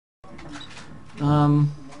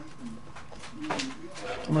I'm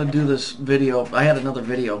going to do this video. I had another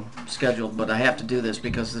video scheduled, but I have to do this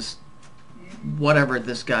because this, whatever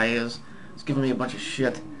this guy is giving me a bunch of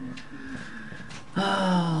shit.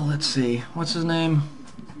 Oh, let's see. What's his name?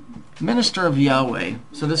 Minister of YAHWEY.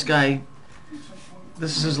 So this guy,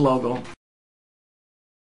 this is his logo.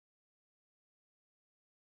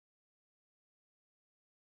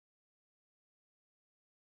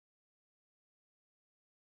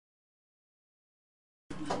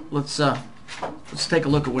 Let's take a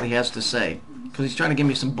look at what he has to say, because he's trying to give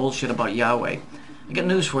me some bullshit about YAHWEY. I got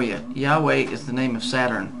news for you. YAHWEY is the name of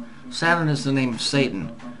Saturn. Saturn is the name of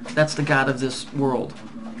Satan. That's the god of this world.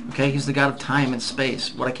 Okay, he's the god of time and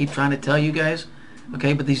space. What I keep trying to tell you guys.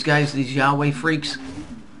 Okay, but these guys, these YAHWEY freaks,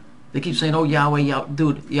 they keep saying, "Oh, YAHWEY,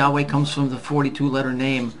 dude." YAHWEY comes from the 42-letter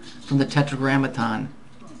name from the Tetragrammaton.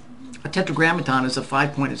 A Tetragrammaton is a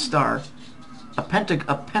 5-pointed star. A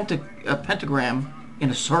pentagram in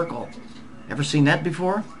a circle. Ever seen that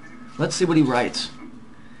before? Let's see what he writes.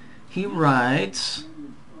 He writes,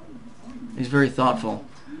 he's very thoughtful.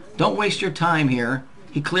 Don't waste your time here.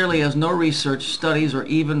 He clearly has no research, studies, or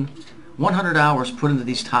even 100 hours put into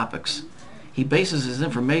these topics. He bases his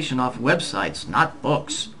information off websites, not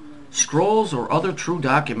books, scrolls, or other true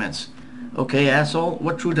documents. Okay, asshole,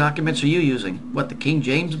 what true documents are you using? What, the King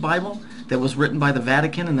James Bible that was written by the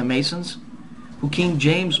Vatican and the Masons? Who King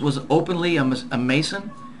James was openly a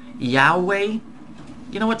Mason? YAHWEY?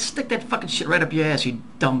 You know what? Stick that fucking shit right up your ass, you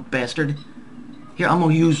dumb bastard. Here, I'm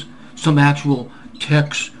going to use some actual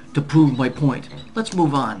text to prove my point. Let's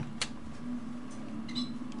move on.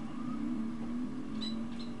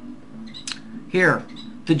 Here,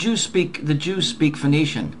 the Jews speak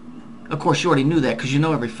Phoenician. Of course, you already knew that because you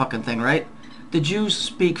know every fucking thing, right? The Jews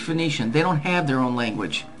speak Phoenician. They don't have their own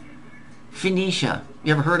language. Phoenicia.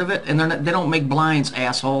 You ever heard of it? And they don't make blinds,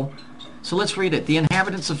 asshole. So let's read it. The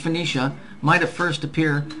inhabitants of Phoenicia might at first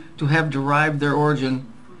appear to have derived their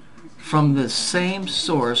origin from the same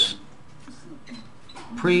source,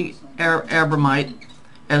 pre-Abramite,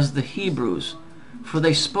 as the Hebrews, for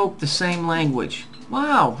they spoke the same language.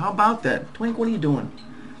 Wow, how about that? Twink, what are you doing?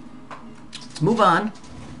 Let's move on.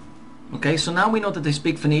 Okay, so now we know that they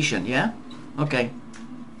speak Phoenician, yeah? Okay.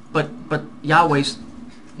 But YAHWEY's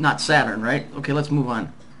not Saturn, right? Okay, let's move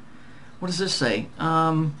on. What does this say?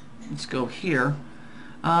 Let's go here.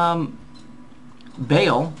 Baal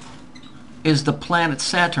is the planet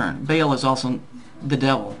Saturn. Baal is also the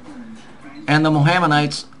devil. And the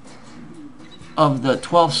Mohammedites of the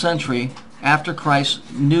 12th century after Christ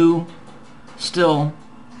knew still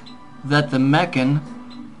that the Meccan,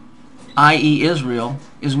 i.e. Israel,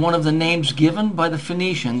 is one of the names given by the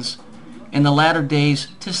Phoenicians in the latter days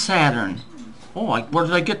to Saturn. Oh, where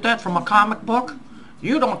did I get that? From a comic book?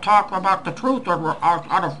 You don't talk about the truth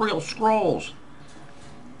out of real scrolls.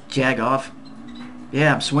 Jag off.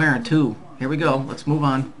 Yeah, I'm swearing too. Here we go. Let's move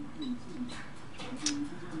on.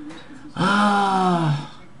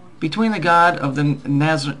 Between the god of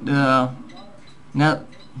the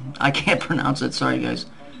I can't pronounce it. Sorry, guys.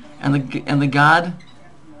 And the god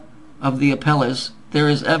of the Apelles, there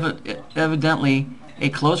is evidently a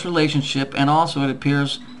close relationship, and also it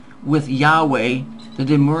appears with YAHWEY, the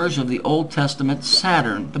Demiurge of the Old Testament,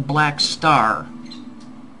 Saturn, the black star.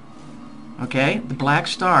 Okay, the black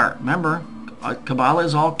star. Remember, Kabbalah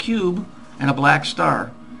is all cube and a black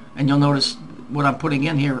star. And you'll notice what I'm putting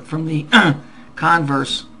in here from the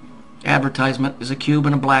Converse advertisement is a cube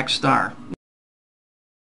and a black star.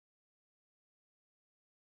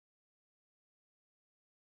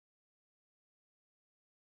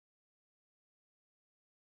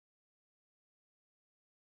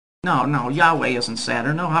 No, YAHWEY isn't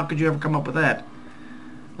Saturn. No, how could you ever come up with that?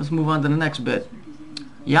 Let's move on to the next bit.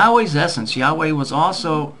 YAHWEY's essence. YAHWEY was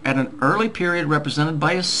also at an early period represented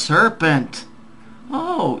by a serpent.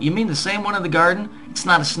 Oh, you mean the same one in the garden? It's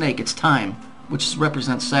not a snake, it's time, which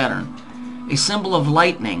represents Saturn. A symbol of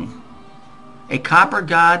lightning. A copper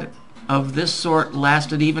god of this sort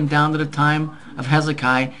lasted even down to the time of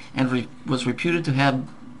Hezekiah and was reputed to have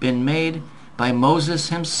been made by Moses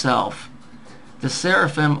himself. The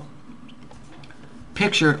seraphim,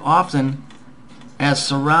 pictured often as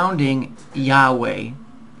surrounding YAHWEY,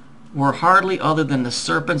 were hardly other than the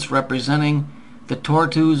serpents representing the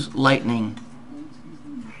tortoise lightning.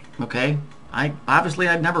 Okay, obviously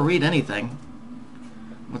I'd never read anything.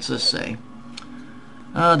 What's this say?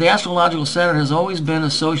 The astrological Saturn has always been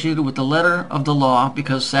associated with the letter of the law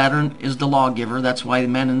because Saturn is the lawgiver. That's why the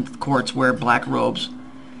men in the courts wear black robes.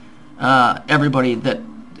 Everybody that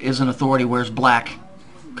is an authority wears black.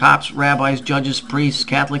 Cops, rabbis, judges, priests,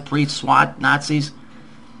 Catholic priests, SWAT, Nazis.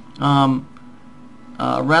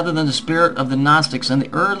 rather than the spirit of the Gnostics, and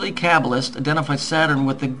the early Kabbalists identified Saturn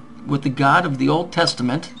with the God of the Old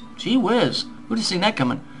Testament. Gee whiz, who'd have seen that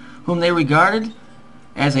coming? Whom they regarded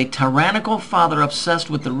as a tyrannical father obsessed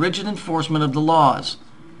with the rigid enforcement of the laws.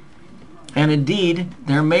 And indeed,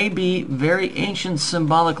 there may be very ancient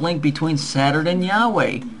symbolic link between Saturn and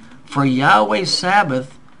Yahweh, for Yahweh's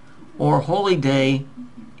Sabbath or holy day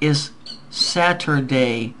is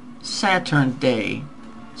Saturday, Saturn Day,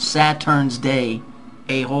 Saturn's Day,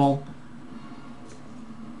 a-hole.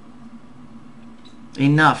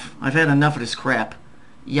 Enough. I've had enough of this crap.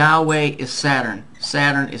 Yahweh is Saturn.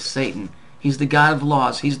 Saturn is Satan. He's the God of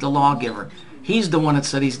laws. He's the lawgiver. He's the one that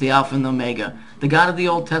said he's the Alpha and the Omega. The God of the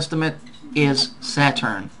Old Testament is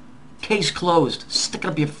Saturn. Case closed. Stick it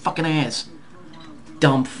up your fucking ass.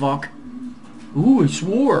 Dumb fuck. Ooh, I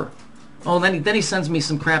swore. Oh, then he sends me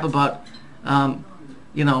some crap about,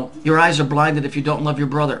 you know, your eyes are blinded if you don't love your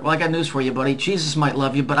brother. Well, I got news for you, buddy. Jesus might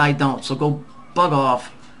love you, but I don't. So go bug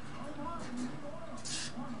off.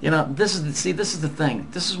 You know, this is the thing.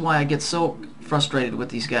 This is why I get so frustrated with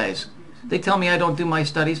these guys. They tell me I don't do my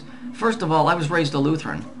studies. First of all, I was raised a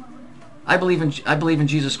Lutheran. I believe in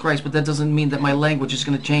Jesus Christ, but that doesn't mean that my language is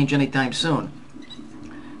going to change anytime soon.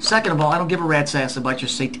 Second of all, I don't give a rat's ass about your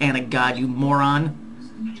satanic God, you moron.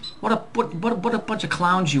 What a bunch of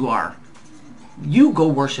clowns you are. You go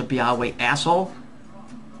worship Yahweh, asshole.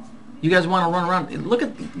 You guys want to run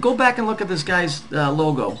around? Go back and look at this guy's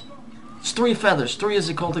logo. It's 3 feathers. 3 is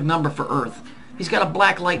the occultic number for Earth. He's got a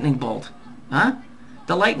black lightning bolt. Huh?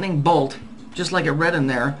 The lightning bolt, just like it read in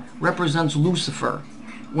there, represents Lucifer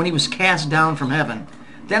when he was cast down from heaven.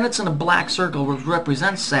 Then it's in a black circle which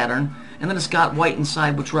represents Saturn, and then it's got white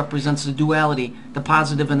inside which represents the duality, the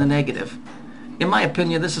positive and the negative. In my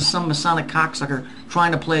opinion, this is some Masonic cocksucker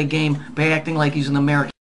trying to play a game by acting like he's an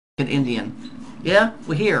American Indian. Yeah?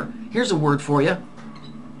 Well, here's a word for you.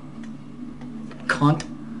 Cunt.